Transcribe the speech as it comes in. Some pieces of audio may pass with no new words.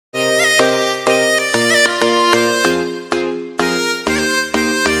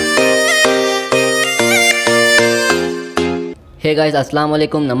Hey guys, अस्सलाम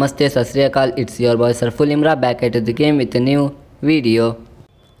वालेकुम, नमस्ते, सत श्री अकाल। It's your boy सरफू Limra back at the game with new video.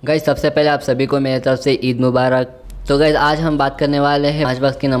 Guys, सबसे पहले आप सभी को मेरी तरफ से ईद मुबारक। तो गाइस, आज हम बात करने वाले हैं 5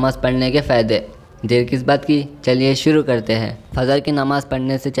 वक्त की नमाज़ पढ़ने के फ़ायदे। देर किस बात की, चलिए शुरू करते हैं। फजर की नमाज़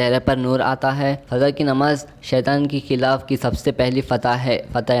पढ़ने से चेहरे पर नूर आता है। फजर की नमाज़ शैतान के खिलाफ की सबसे पहली फ़तह है।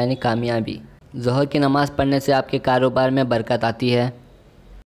 फ़तह यानी कामयाबी। ज़ोहर की नमाज़ पढ़ने से आपके कारोबार में बरकत आती है।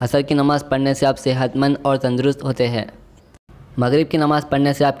 असर की नमाज़ पढ़ने से आप सेहतमंद और तंदुरुस्त होते हैं। मगरिब की नमाज़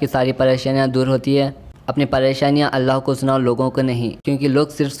पढ़ने से आपकी सारी परेशानियां दूर होती है। अपनी परेशानियां अल्लाह को सुनाओ, लोगों को नहीं, क्योंकि लोग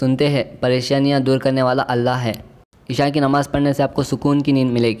सिर्फ सुनते हैं। परेशानियां दूर करने वाला अल्लाह है। इशा की नमाज़ पढ़ने से आपको सुकून की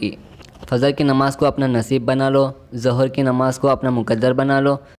नींद मिलेगी। फजर की नमाज़ को अपना नसीब बना लो। ज़ोहर की नमाज़ को अपना मुकद्दर बना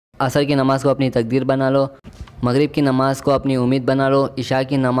लो। असर की नमाज़ को अपनी तकदीर बना लो। मगरिब की नमाज़ को अपनी उम्मीद बना लो। इशा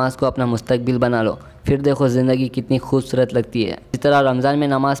की नमाज़ को अपना मुस्तकबिल बना लो। फिर देखो ज़िंदगी कितनी खूबसूरत लगती है। जिस तरह रमज़ान में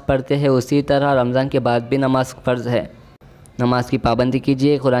नमाज़ पढ़ते हैं, उसी तरह रमज़ान के बाद भी नमाज़ फ़र्ज़ है। नमाज की पाबंदी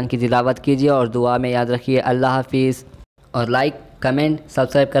कीजिए, कुरान की तिलावत कीजिए और दुआ में याद रखिए। अल्लाह हाफिज़। और लाइक, कमेंट,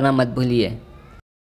 सब्सक्राइब करना मत भूलिए।